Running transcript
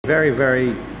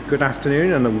Very good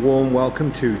afternoon and a warm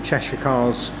welcome to Cheshire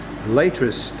Car's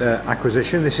latest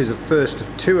acquisition. This is the first of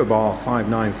two Abarth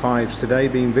 595s today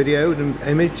being videoed and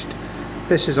imaged.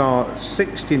 This is our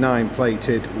 69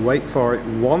 plated, wait for it,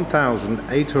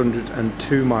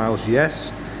 1,802 miles.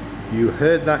 Yes, you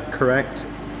heard that correct,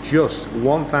 just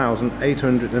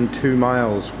 1,802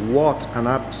 miles. What an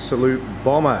absolute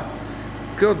bomber.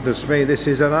 Goodness me, this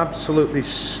is an absolutely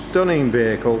stunning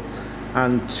vehicle,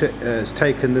 and has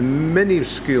taken the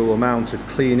minuscule amount of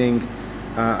cleaning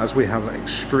as we have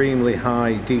extremely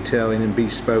high detailing and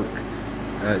bespoke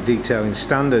detailing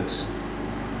standards.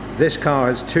 This car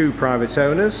has two private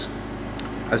owners,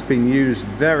 has been used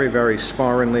very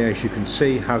sparingly, as you can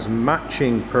see, has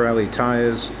matching Pirelli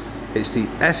tyres. It's the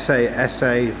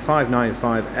EsseEsse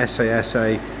 595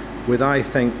 EsseEsse with, I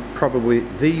think, probably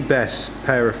the best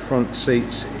pair of front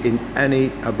seats in any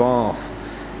Abarth.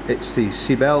 It's the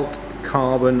Seatbelt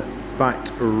carbon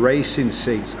backed racing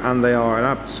seats, and they are an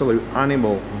absolute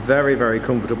animal. Very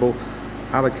comfortable.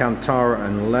 Alcantara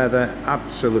and leather,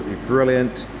 absolutely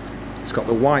brilliant. It's got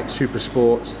the white Super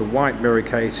Sports, the white mirror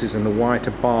cases and the white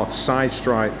Abarth side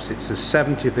stripes. It's the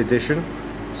 70th edition,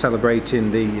 celebrating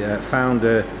the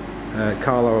founder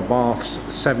Carlo Abarth's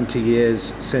 70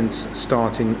 years since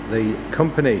starting the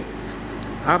company.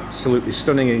 Absolutely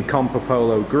stunning in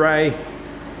Campovolo grey.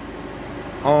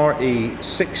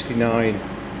 RE69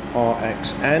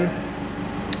 RXN.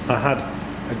 I had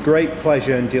a great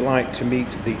pleasure and delight to meet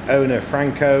the owner,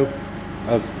 Franco,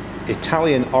 of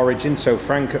Italian origin. So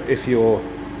Franco, if you're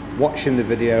watching the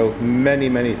video,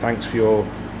 many thanks for your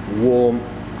warm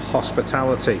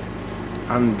hospitality,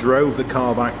 and drove the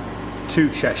car back to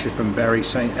Cheshire from Bury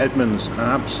St Edmunds. An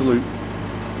absolute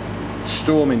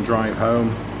storming drive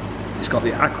home. It's got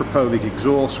the aquapovic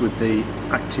exhaust with the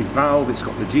active valve. It's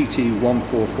got the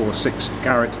GT1446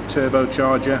 Garrett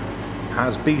turbocharger,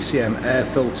 has BCM air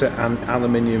filter and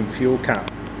aluminium fuel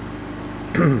cap.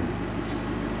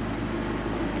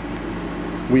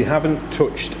 We haven't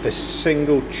touched a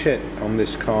single chip on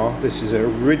this car. This is an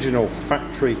original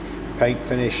factory paint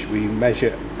finish. We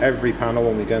measure every panel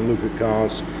when we go and look at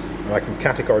cars, and I can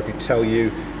categorically tell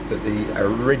you that the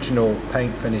original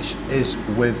paint finish is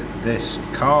with this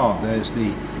car. There's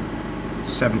the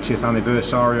 70th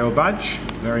anniversario badge,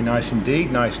 very nice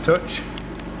indeed, nice touch.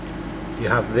 You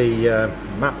have the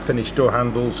matte finish door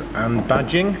handles and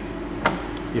badging.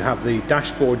 You have the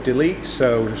dashboard delete,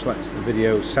 so just lets the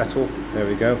video settle. There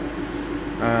we go.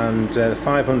 And the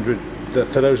 500,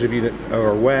 for those of you that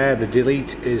are aware, the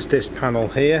delete is this panel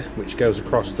here, which goes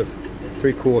across the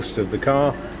 3/4 of the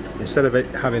car. Instead of it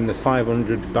having the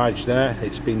 500 badge there,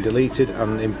 it's been deleted,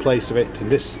 and in place of it in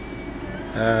this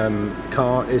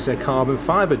car is a carbon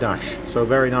fibre dash, so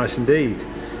very nice indeed.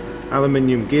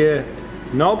 Aluminium gear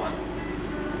knob.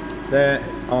 There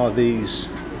are these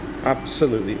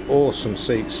absolutely awesome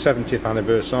seats, 70th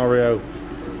anniversario.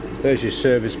 There's your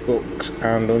service books,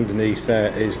 and underneath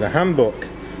there is the handbook.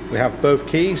 We have both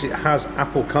keys. It has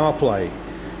Apple CarPlay,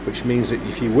 which means that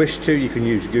if you wish to, you can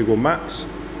use Google Maps,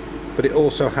 but it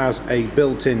also has a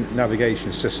built-in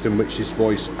navigation system which is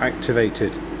voice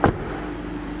activated.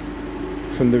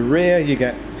 From the rear you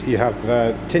have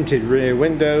tinted rear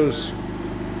windows.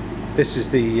 This is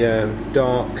the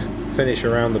dark finish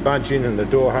around the badging and the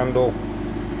door handle,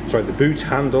 sorry, the boot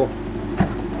handle.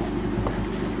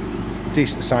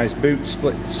 Decent sized boot,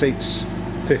 split seats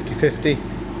 50-50.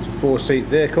 It's a 4-seat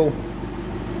vehicle.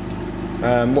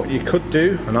 What you could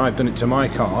do, and I've done it to my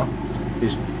car,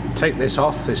 is take this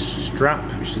off, this strap,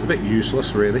 which is a bit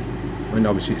useless really. I mean,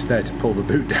 obviously it's there to pull the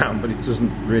boot down, but it's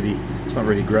not really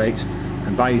great.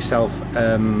 And buy yourself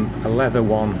a leather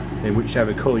one in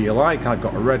whichever colour you like. I've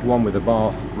got a red one with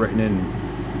Abarth written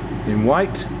in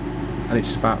white, and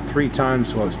it's about 3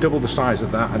 times, well, it's double the size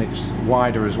of that, and it's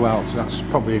wider as well. So that's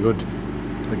probably a good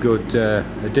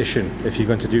addition if you're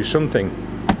going to do something.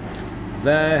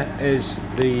 There is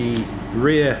the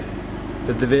rear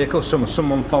of the vehicle.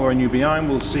 Someone following you behind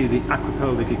will see the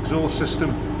aquapovic exhaust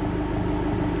system,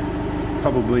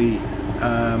 probably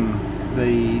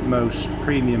the most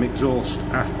premium exhaust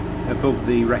above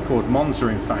the record Monza,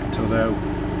 in fact, although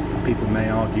people may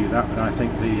argue that, but I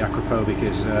think the aquapovic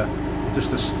is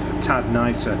just a tad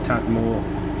nicer, a tad more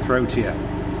throatier.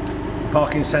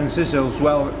 Parking sensors as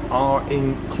well are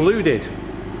included.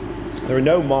 There are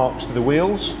no marks to the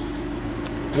wheels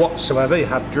whatsoever. You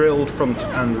have drilled front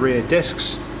and rear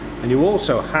discs, and you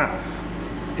also have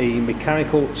a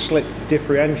mechanical slip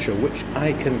differential, which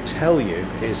I can tell you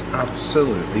is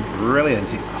absolutely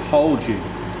brilliant. It holds you,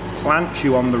 plants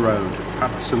you on the road,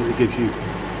 absolutely gives you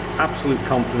absolute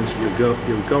confidence you'll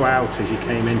go out as you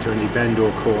came into any bend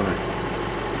or corner.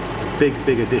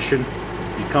 big addition.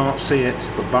 You can't see it,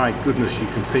 but by goodness you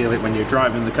can feel it when you're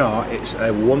driving the car. It's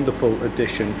a wonderful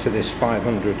addition to this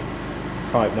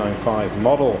 595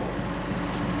 model.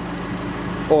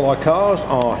 All our cars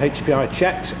are HPI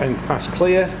checked and pass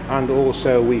clear, and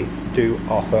also we do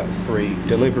offer free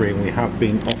delivery, and we have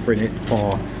been offering it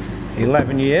for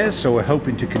 11 years, so we're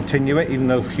hoping to continue it. Even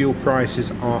though fuel prices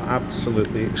are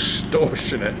absolutely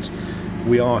extortionate,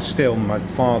 we are still, my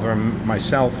father and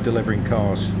myself, delivering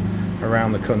cars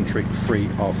around the country free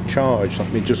of charge.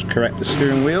 Let me just correct the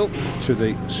steering wheel to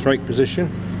the straight position.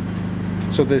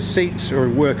 So the seats are a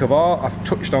work of art. I've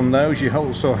touched on those. You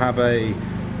also have a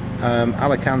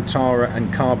Alcantara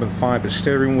and carbon fibre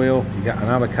steering wheel. You get an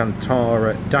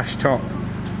Alcantara dash top.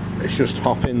 Let's just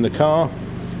hop in the car.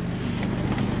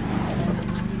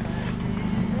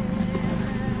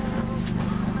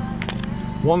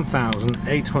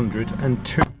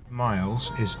 (1,802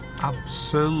 miles) is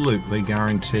absolutely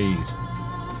guaranteed.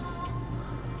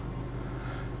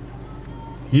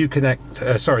 Uconnect,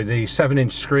 the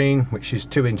 7-inch screen, which is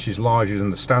 2 inches larger than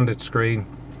the standard screen.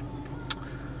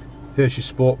 Here's your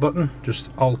sport button, just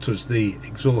alters the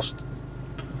exhaust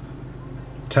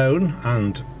tone,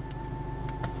 and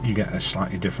you get a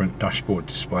slightly different dashboard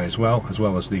display as well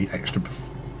as the extra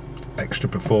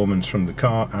performance from the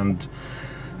car, and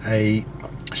a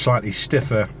slightly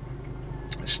stiffer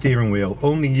steering wheel.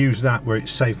 Only use that where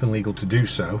it's safe and legal to do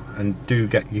so, and do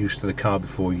get used to the car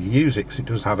before you use it, because it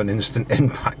does have an instant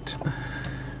impact.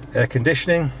 Air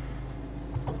conditioning,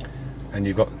 and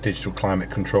you've got the digital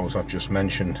climate controls I've just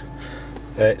mentioned.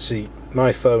 See,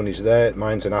 my phone is there.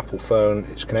 Mine's an Apple phone.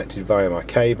 It's connected via my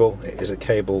cable. It is a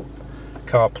cable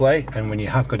CarPlay, and when you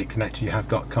have got it connected, you have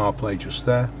got CarPlay just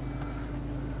there.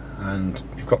 And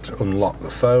you've got to unlock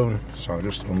the phone, so I'll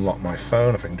just unlock my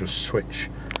phone. If I can just switch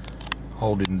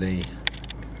holding the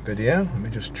video, let me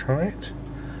just try it,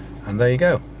 and there you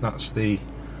go. That's the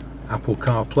Apple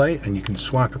CarPlay, and you can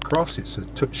swipe across. It's a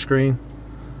touch screen,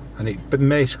 and it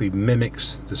basically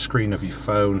mimics the screen of your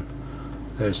phone.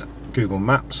 There's Google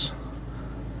Maps,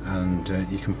 and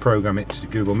you can program it to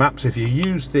Google Maps. If you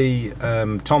use the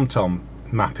TomTom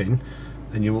mapping,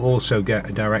 then you will also get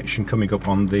a direction coming up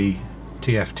on the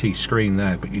TFT screen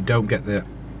there, but you don't get that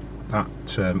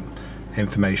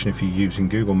information if you're using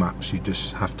Google Maps. You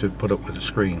just have to put up with the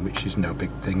screen, which is no big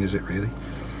thing, is it really?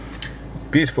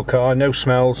 Beautiful car, no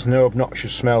smells, no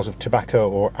obnoxious smells of tobacco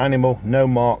or animal, no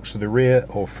marks to the rear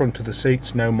or front of the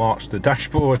seats, no marks to the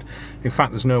dashboard. In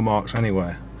fact, there's no marks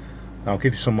anywhere. I'll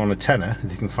give you someone a tenner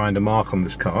if you can find a mark on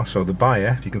this car. So the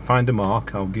buyer, if you can find a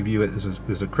mark, I'll give you it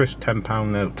as a crisp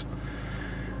 £10 note.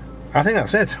 I think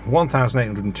that's it.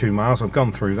 1,802 miles, I've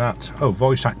gone through that. Oh,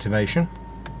 voice activation.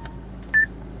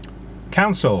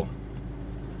 Cancel.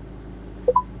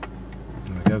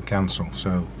 There we go, cancel.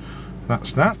 So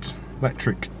that's that.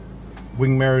 Electric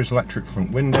wing mirrors, electric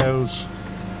front windows.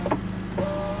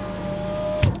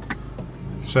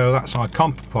 So that's our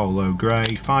Campovolo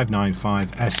Grey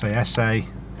 595 EsseEsse,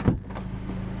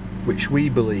 which we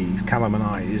believe, Callum and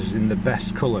I, is in the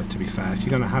best colour, to be fair. If you're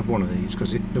going to have one of these,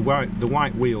 because the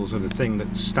white wheels are the thing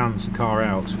that stands the car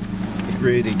out. It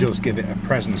really does give it a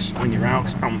presence when you're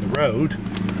out on the road.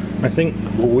 I think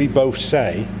what we both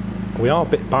say, we are a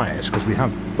bit biased because we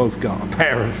have both got a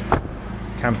pair of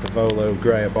Campovolo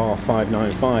Grey Abarth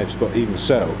 595s, but even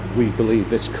so, we believe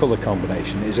this colour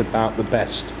combination is about the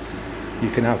best you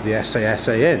can have the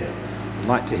EsseEsse in. I'd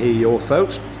like to hear your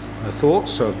thoughts,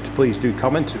 so please do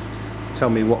comment. Tell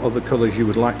me what other colours you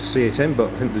would like to see it in, but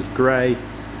I think there's grey,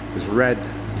 there's red,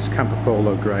 there's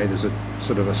Campovolo Grey, there's a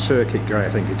sort of a circuit grey,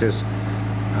 I think it is.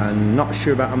 And not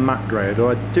sure about a matte grey, although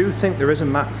I do think there is a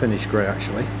matte finish grey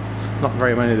actually. Not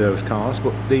very many of those cars,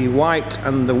 but the white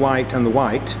and the white and the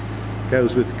white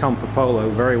goes with Campovolo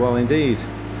very well indeed.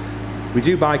 We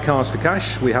do buy cars for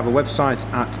cash. We have a website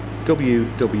at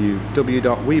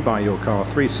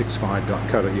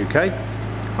www.webuyyourcar365.co.uk,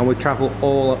 and we travel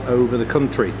all over the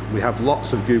country. We have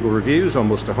lots of Google reviews,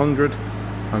 almost 100,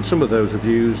 and some of those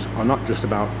reviews are not just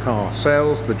about car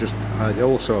sales, they're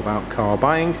also about car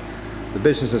buying. The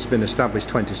business has been established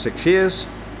 26 years,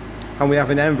 and we have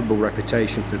an enviable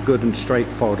reputation for good and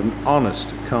straightforward and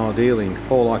honest car dealing.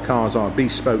 All our cars are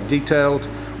bespoke detailed,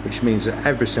 which means that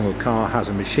every single car has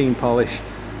a machine polish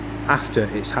after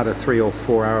it's had a 3 or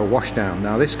 4 hour wash down.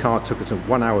 Now this car took us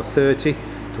 1 hour 30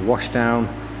 to wash down,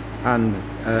 and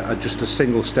just a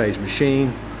single stage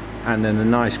machine, and then a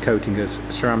nice coating of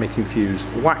ceramic infused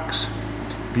wax.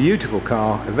 Beautiful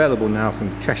car, available now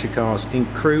from Cheshire Cars in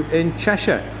Crewe in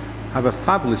Cheshire. Have a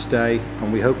fabulous day,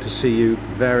 and we hope to see you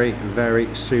very, very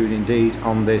soon indeed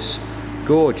on this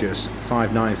gorgeous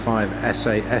 595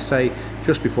 EsseEsse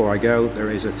Just before I go,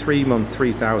 there is a 3-month,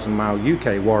 3,000 mile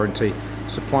UK warranty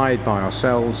supplied by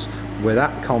ourselves. We're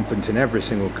that confident in every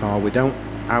single car. We don't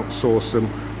outsource them.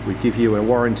 We give you a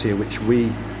warranty which we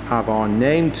have our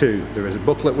name to. There is a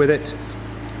booklet with it,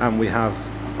 and we have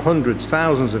hundreds,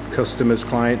 thousands of customers,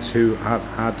 clients who have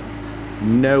had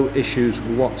no issues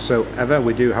whatsoever.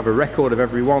 We do have a record of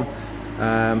everyone,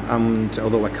 and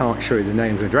although I can't show you the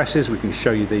names and addresses, we can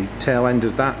show you the tail end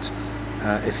of that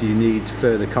if you need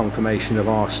further confirmation of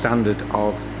our standard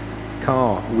of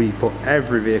car. We put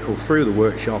every vehicle through the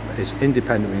workshop, is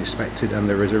independently inspected, and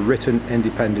there is a written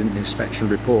independent inspection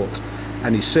report.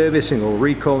 Any servicing or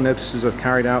recall notices are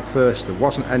carried out first. There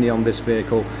wasn't any on this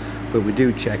vehicle, but we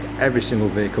do check every single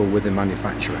vehicle with the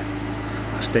manufacturer.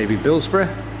 That's David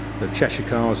Bilsborough of Cheshire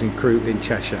Cars in Crewe in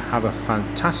Cheshire. Have a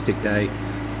fantastic day,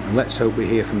 and let's hope we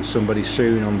hear from somebody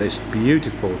soon on this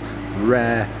beautiful,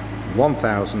 rare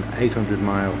 1,800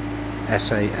 mile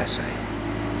EsseEsse.